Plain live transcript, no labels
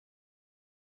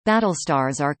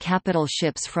Battlestars are capital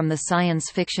ships from the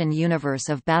science fiction universe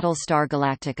of Battlestar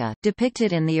Galactica,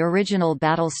 depicted in the original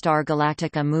Battlestar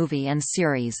Galactica movie and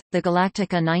series, the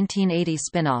Galactica 1980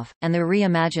 spin-off, and the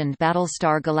reimagined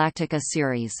Battlestar Galactica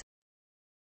series.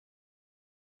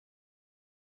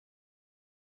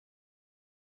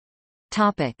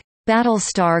 Topic: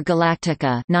 Battlestar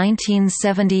Galactica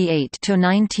 1978 to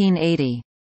 1980.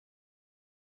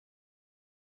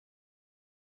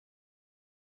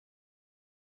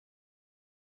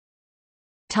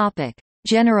 Topic: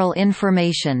 General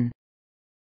information.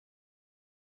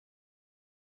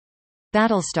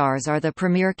 Battlestars are the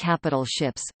premier capital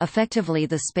ships, effectively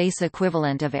the space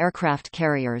equivalent of aircraft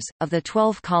carriers, of the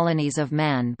 12 colonies of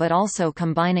man, but also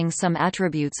combining some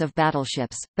attributes of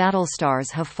battleships.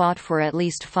 Battlestars have fought for at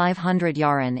least 500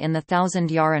 Yaren in the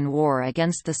Thousand Yaren War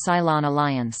against the Cylon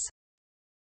Alliance.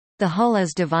 The hull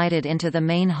is divided into the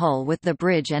main hull with the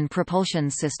bridge and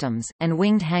propulsion systems, and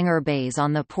winged hangar bays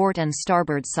on the port and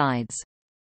starboard sides.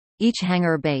 Each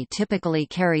hangar bay typically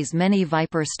carries many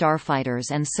Viper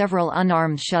starfighters and several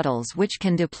unarmed shuttles which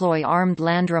can deploy armed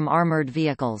Landrum armored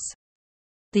vehicles.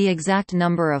 The exact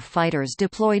number of fighters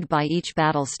deployed by each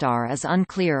Battlestar is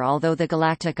unclear, although the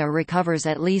Galactica recovers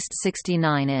at least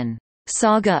 69 in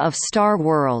Saga of Star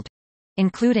World,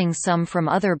 including some from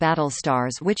other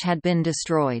Battlestars which had been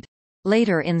destroyed.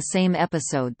 Later in same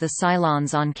episode, the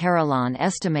Cylons on Carillon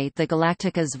estimate the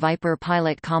Galactica's Viper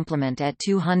pilot complement at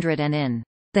 200, and in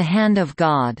The Hand of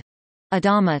God,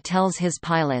 Adama tells his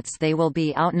pilots they will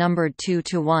be outnumbered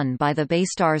 2-1 by the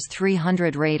Baystar's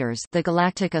 300 raiders, the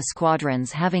Galactica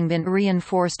squadrons having been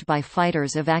reinforced by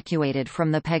fighters evacuated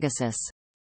from the Pegasus.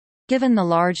 Given the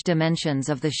large dimensions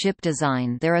of the ship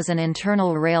design, there is an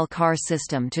internal rail car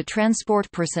system to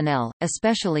transport personnel,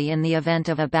 especially in the event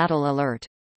of a battle alert.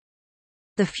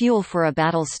 The fuel for a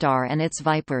Battlestar and its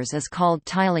Vipers is called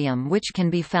Tylium, which can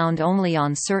be found only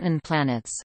on certain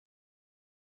planets.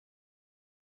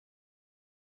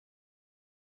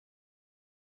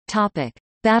 Topic: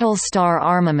 Battlestar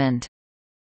armament.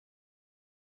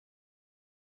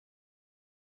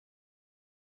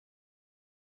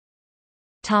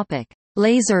 Topic: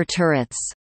 Laser turrets.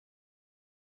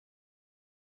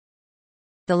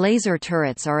 The laser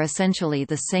turrets are essentially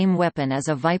the same weapon as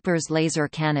a Viper's laser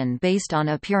cannon based on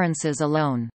appearances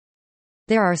alone.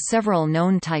 There are several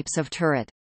known types of turret.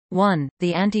 1.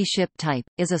 The anti-ship type,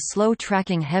 is a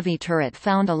slow-tracking heavy turret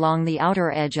found along the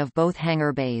outer edge of both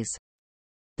hangar bays.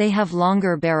 They have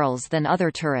longer barrels than other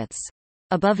turrets.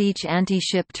 Above each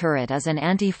anti-ship turret is an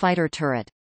anti-fighter turret.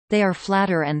 They are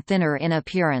flatter and thinner in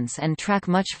appearance and track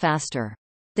much faster.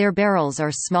 Their barrels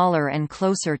are smaller and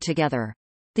closer together.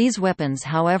 These weapons,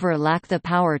 however, lack the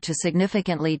power to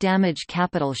significantly damage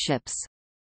capital ships.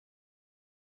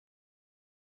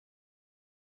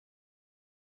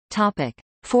 Topic: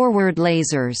 Forward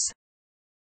lasers.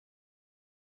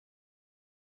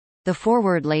 The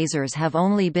forward lasers have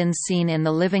only been seen in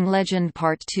The Living Legend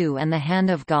Part 2 and The Hand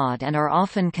of God, and are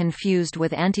often confused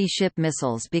with anti-ship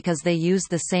missiles because they use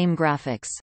the same graphics.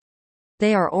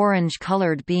 They are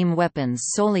orange-colored beam weapons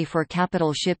solely for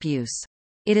capital ship use.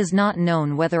 It is not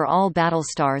known whether all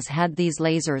Battlestars had these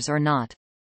lasers or not.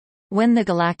 When the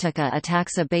Galactica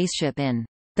attacks a baseship in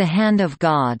The Hand of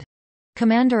God,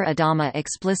 Commander Adama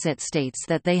explicit states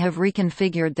that they have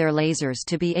reconfigured their lasers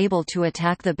to be able to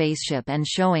attack the baseship, and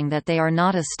showing that they are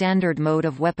not a standard mode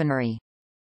of weaponry.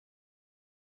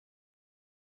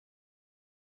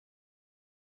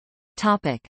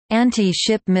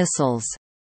 Anti-ship missiles.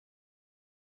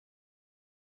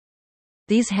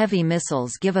 These heavy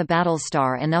missiles give a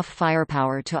Battlestar enough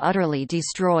firepower to utterly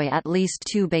destroy at least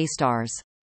 2 Baystars.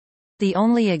 The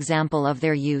only example of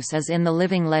their use is in The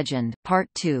Living Legend, Part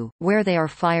 2, where they are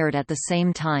fired at the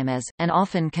same time as, and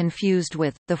often confused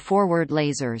with, the forward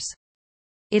lasers.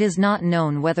 It is not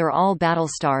known whether all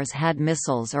Battlestars had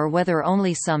missiles or whether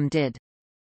only some did.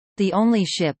 The only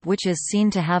ship which is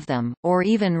seen to have them, or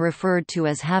even referred to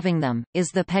as having them, is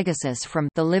the Pegasus from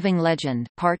The Living Legend,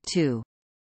 Part 2.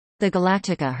 The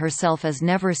Galactica herself is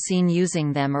never seen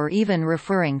using them or even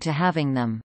referring to having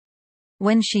them.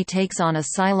 When she takes on a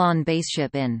Cylon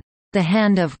baseship in The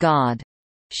Hand of God,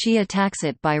 she attacks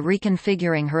it by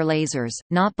reconfiguring her lasers,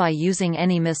 not by using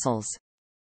any missiles.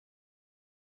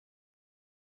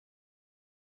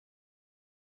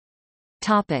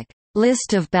 Topic: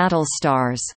 List of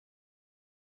Battlestars.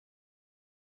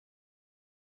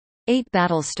 8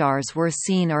 Battlestars were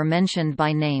seen or mentioned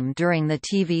by name during the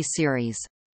TV series.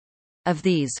 Of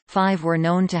these, 5 were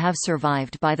known to have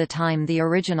survived by the time the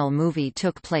original movie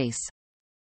took place.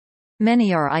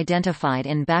 Many are identified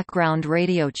in background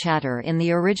radio chatter in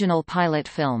the original pilot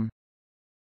film.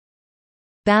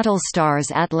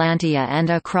 Battlestars Atlantia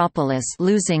and Acropolis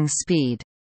losing speed.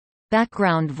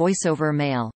 Background voiceover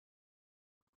male.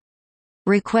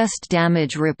 Request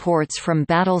damage reports from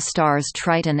Battlestars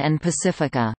Triton and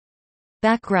Pacifica.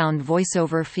 Background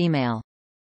voiceover female.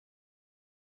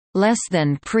 Less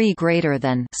than pre greater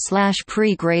than slash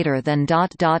pre greater than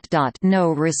dot dot dot no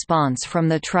response from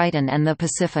the Triton and the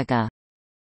Pacifica.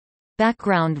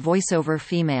 Background voiceover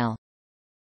female.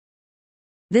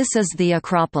 This is the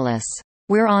Acropolis.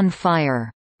 We're on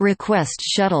fire. Request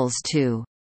shuttles to.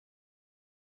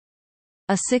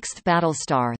 A sixth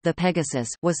Battlestar, the Pegasus,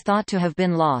 was thought to have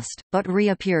been lost, but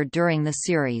reappeared during the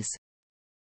series.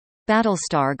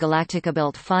 Battlestar Galactica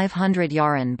built 500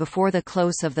 Yaren before the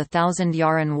close of the Thousand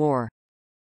Yaren War.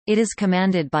 It is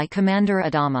commanded by Commander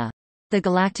Adama. The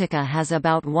Galactica has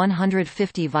about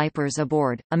 150 Vipers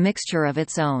aboard, a mixture of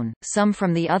its own, some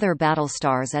from the other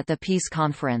Battlestars at the Peace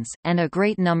Conference, and a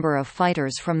great number of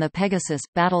fighters from the Pegasus.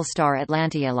 Battlestar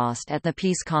Atlantia lost at the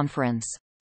Peace Conference.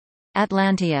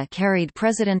 Atlantia carried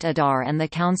President Adar and the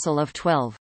Council of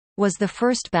 12. Was the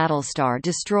first Battlestar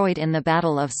destroyed in the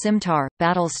Battle of Simtar.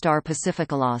 Battlestar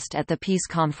Pacifica lost at the Peace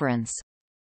Conference.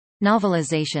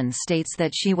 Novelization states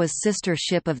that she was sister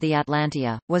ship of the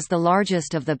Atlantia, was the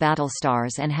largest of the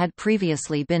Battlestars and had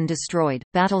previously been destroyed.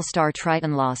 Battlestar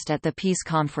Triton lost at the Peace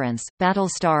Conference.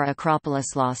 Battlestar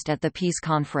Acropolis lost at the Peace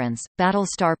Conference.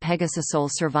 Battlestar Pegasus sole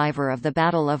survivor of the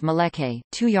Battle of Maleke,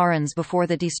 2 Yarans before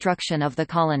the destruction of the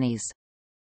colonies.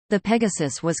 The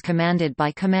Pegasus was commanded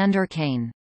by Commander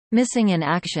Kane. Missing in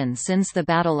action since the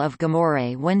Battle of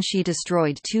Gamorre when she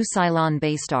destroyed 2 Cylon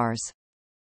Baystars.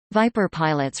 Viper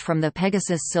pilots from the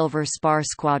Pegasus Silver Spar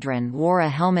Squadron wore a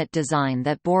helmet design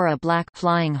that bore a black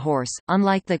flying horse,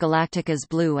 unlike the Galactica's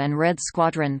blue and red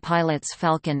squadron pilots'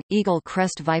 Falcon, Eagle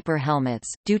Crest Viper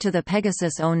helmets, due to the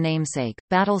Pegasus' own namesake.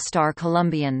 Battlestar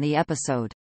Columbian. The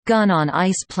episode, Gun on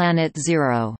Ice Planet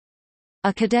Zero.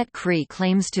 A cadet Kree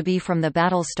claims to be from the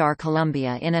Battlestar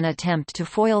Columbia in an attempt to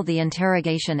foil the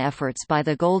interrogation efforts by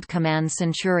the Gold Command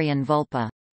Centurion Vulpa.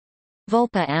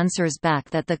 Vulpa answers back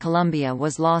that the Columbia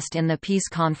was lost in the Peace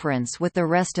Conference with the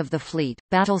rest of the fleet.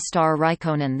 Battlestar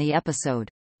Raikkonen. The episode,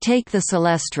 Take the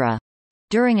Celestra.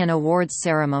 During an awards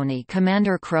ceremony,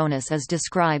 Commander Cronus is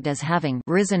described as having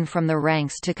risen from the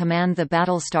ranks to command the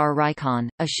Battlestar Raikon,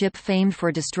 a ship famed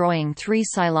for destroying 3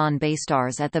 Cylon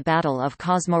Baystars at the Battle of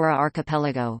Cosmora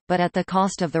Archipelago, but at the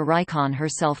cost of the Raikon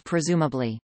herself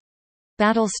presumably.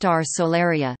 Battlestar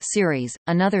Solaria series,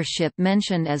 another ship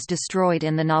mentioned as destroyed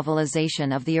in the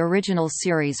novelization of the original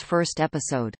series' first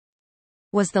episode.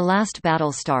 Was the last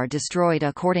Battlestar destroyed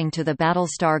according to the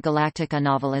Battlestar Galactica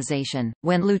novelization,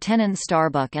 when Lieutenant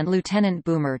Starbuck and Lieutenant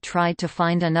Boomer tried to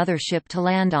find another ship to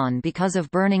land on because of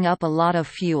burning up a lot of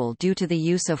fuel due to the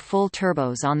use of full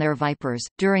turbos on their Vipers,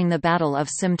 during the Battle of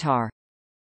Simtar.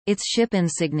 Its ship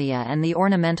insignia and the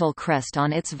ornamental crest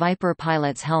on its Viper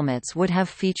pilots' helmets would have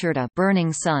featured a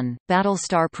burning sun.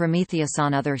 Battlestar Prometheus.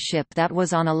 Another ship that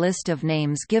was on a list of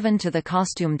names given to the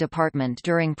costume department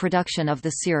during production of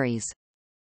the series.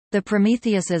 The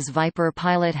Prometheus's Viper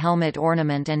pilot helmet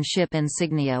ornament and ship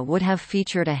insignia would have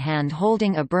featured a hand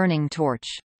holding a burning torch.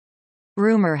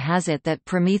 Rumor has it that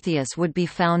Prometheus would be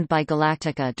found by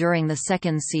Galactica during the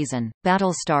second season.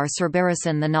 Battlestar Cerberus.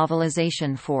 In the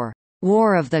novelization for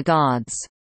War of the Gods,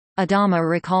 Adama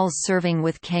recalls serving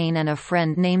with Kane and a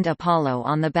friend named Apollo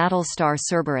on the Battlestar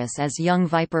Cerberus as young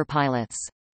Viper pilots.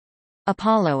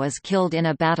 Apollo is killed in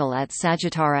a battle at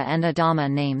Sagittara and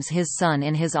Adama names his son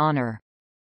in his honor.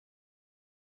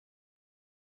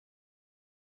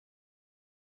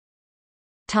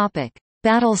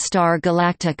 Battlestar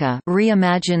Galactica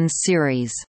reimagined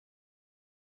series.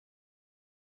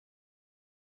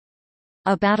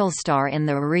 A Battlestar in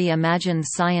the reimagined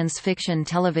science fiction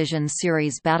television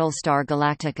series Battlestar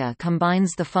Galactica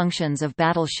combines the functions of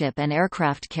battleship and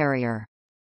aircraft carrier.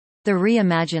 The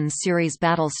reimagined series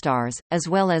Battlestars, as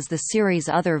well as the series'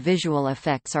 other visual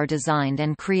effects, are designed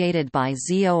and created by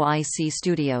ZOIC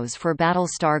Studios for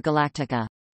Battlestar Galactica.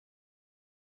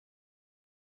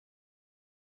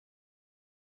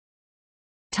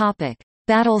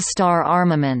 Battlestar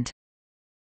armament.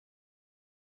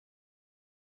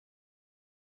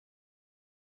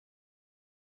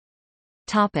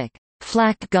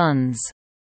 Flak guns.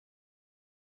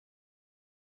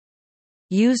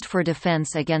 Used for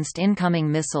defense against incoming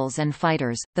missiles and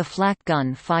fighters, the flak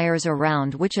gun fires a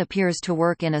round which appears to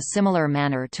work in a similar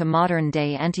manner to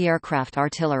modern-day anti-aircraft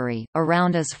artillery. A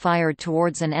round is fired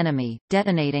towards an enemy,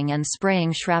 detonating and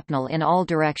spraying shrapnel in all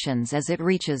directions as it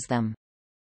reaches them.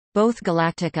 Both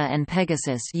Galactica and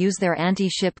Pegasus use their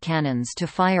anti-ship cannons to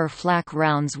fire flak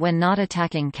rounds when not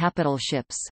attacking capital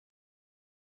ships.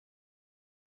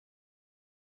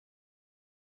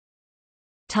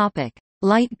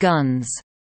 Light guns.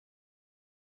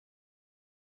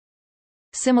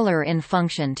 Similar in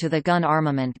function to the gun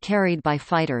armament carried by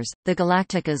fighters, the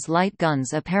Galactica's light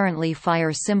guns apparently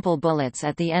fire simple bullets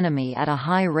at the enemy at a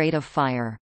high rate of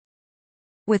fire.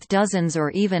 With dozens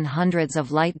or even hundreds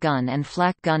of light gun and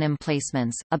flak gun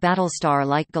emplacements, a battlestar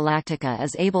like Galactica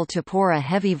is able to pour a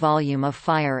heavy volume of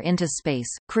fire into space,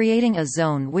 creating a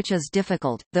zone which is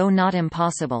difficult, though not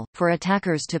impossible, for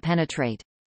attackers to penetrate.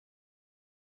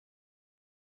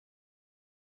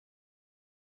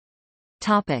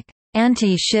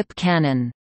 Anti-ship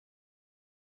cannon.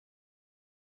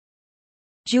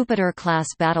 Jupiter-class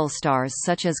battlestars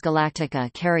such as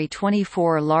Galactica carry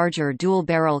 24 larger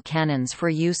dual-barrel cannons for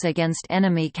use against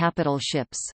enemy capital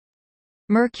ships.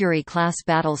 Mercury-class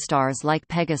battlestars like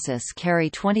Pegasus carry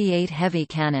 28 heavy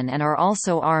cannon and are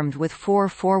also armed with 4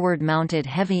 forward-mounted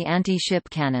heavy anti-ship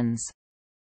cannons.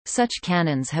 Such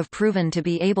cannons have proven to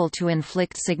be able to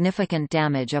inflict significant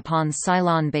damage upon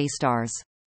Cylon Baystars.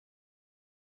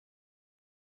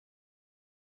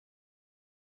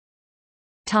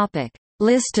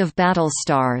 List of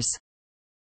Battlestars.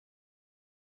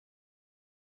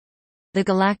 The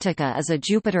Galactica is a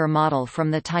Jupiter model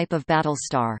from the type of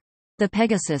Battlestar. The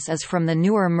Pegasus is from the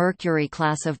newer Mercury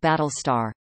class of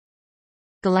Battlestar.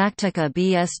 Galactica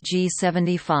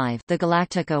BSG-75. The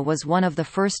Galactica was one of the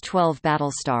first 12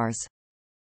 Battlestars.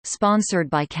 Sponsored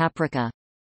by Caprica.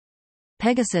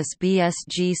 Pegasus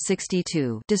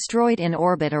BSG-62, destroyed in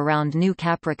orbit around New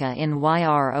Caprica in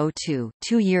YR02,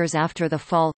 2 years after the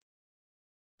fall.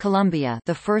 Columbia,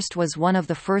 the first, was one of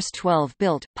the first 12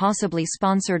 built, possibly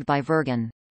sponsored by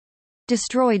Virgin.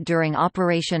 Destroyed during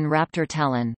Operation Raptor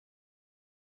Talon.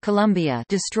 Columbia,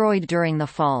 destroyed during the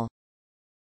fall.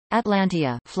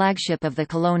 Atlantia, flagship of the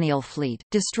colonial fleet,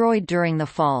 destroyed during the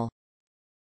fall.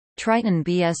 Triton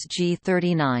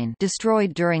BSG-39,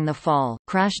 destroyed during the fall,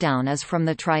 crashdown as from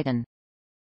the Triton.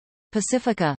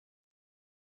 Pacifica.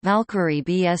 Valkyrie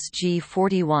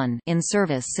BSG-41, in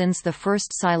service since the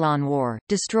First Cylon War,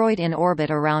 destroyed in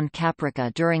orbit around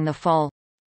Caprica during the fall.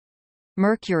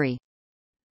 Mercury.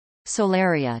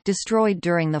 Solaria, destroyed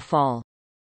during the fall.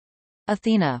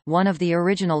 Athena, one of the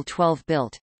original 12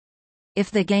 built. If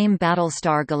the game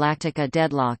Battlestar Galactica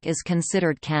Deadlock is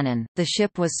considered canon, the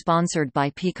ship was sponsored by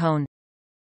Picone.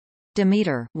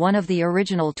 Demeter, one of the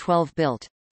original 12 built.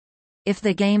 If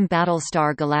the game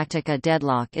Battlestar Galactica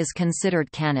Deadlock is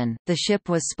considered canon, the ship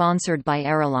was sponsored by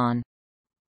Arelon.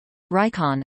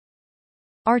 Rykon.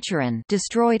 Archeron,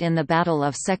 destroyed in the Battle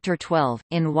of Sector 12,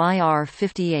 in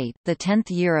YR58, the 10th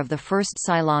year of the First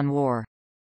Cylon War.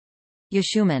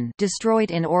 Yashuman,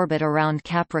 destroyed in orbit around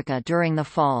Caprica during the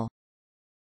fall.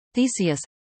 Theseus.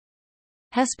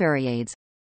 Hesperiades.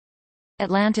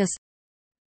 Atlantis.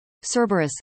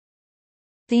 Cerberus.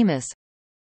 Themis.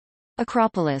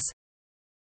 Acropolis.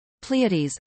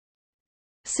 Pleiades.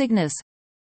 Cygnus.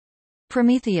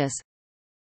 Prometheus.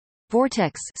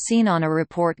 Vortex, seen on a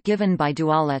report given by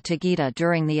Duala to Gita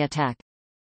during the attack.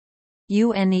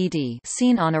 UNED,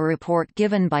 seen on a report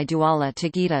given by Duala to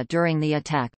Gita during the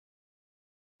attack.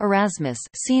 Erasmus,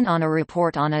 seen on a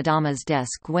report on Adama's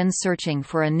desk when searching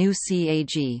for a new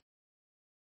CAG.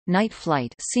 Night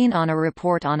Flight, seen on a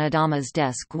report on Adama's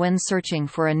desk when searching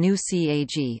for a new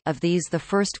CAG. Of these, the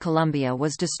first Columbia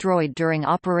was destroyed during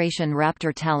Operation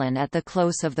Raptor Talon at the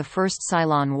close of the First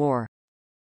Cylon War.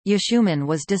 Yashuman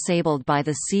was disabled by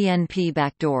the CNP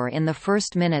backdoor in the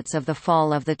first minutes of the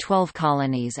fall of the 12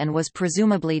 colonies and was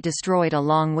presumably destroyed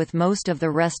along with most of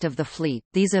the rest of the fleet.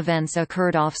 These events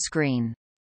occurred off-screen.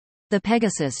 The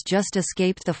Pegasus just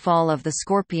escaped the fall of the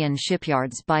Scorpion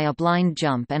shipyards by a blind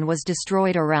jump and was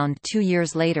destroyed around 2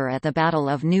 years later at the Battle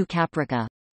of New Caprica.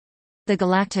 The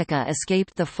Galactica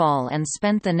escaped the fall and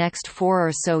spent the next 4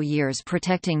 or so years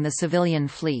protecting the civilian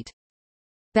fleet.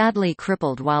 Badly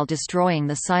crippled while destroying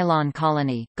the Cylon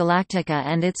colony, Galactica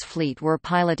and its fleet were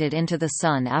piloted into the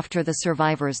Sun after the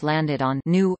survivors landed on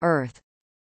New Earth.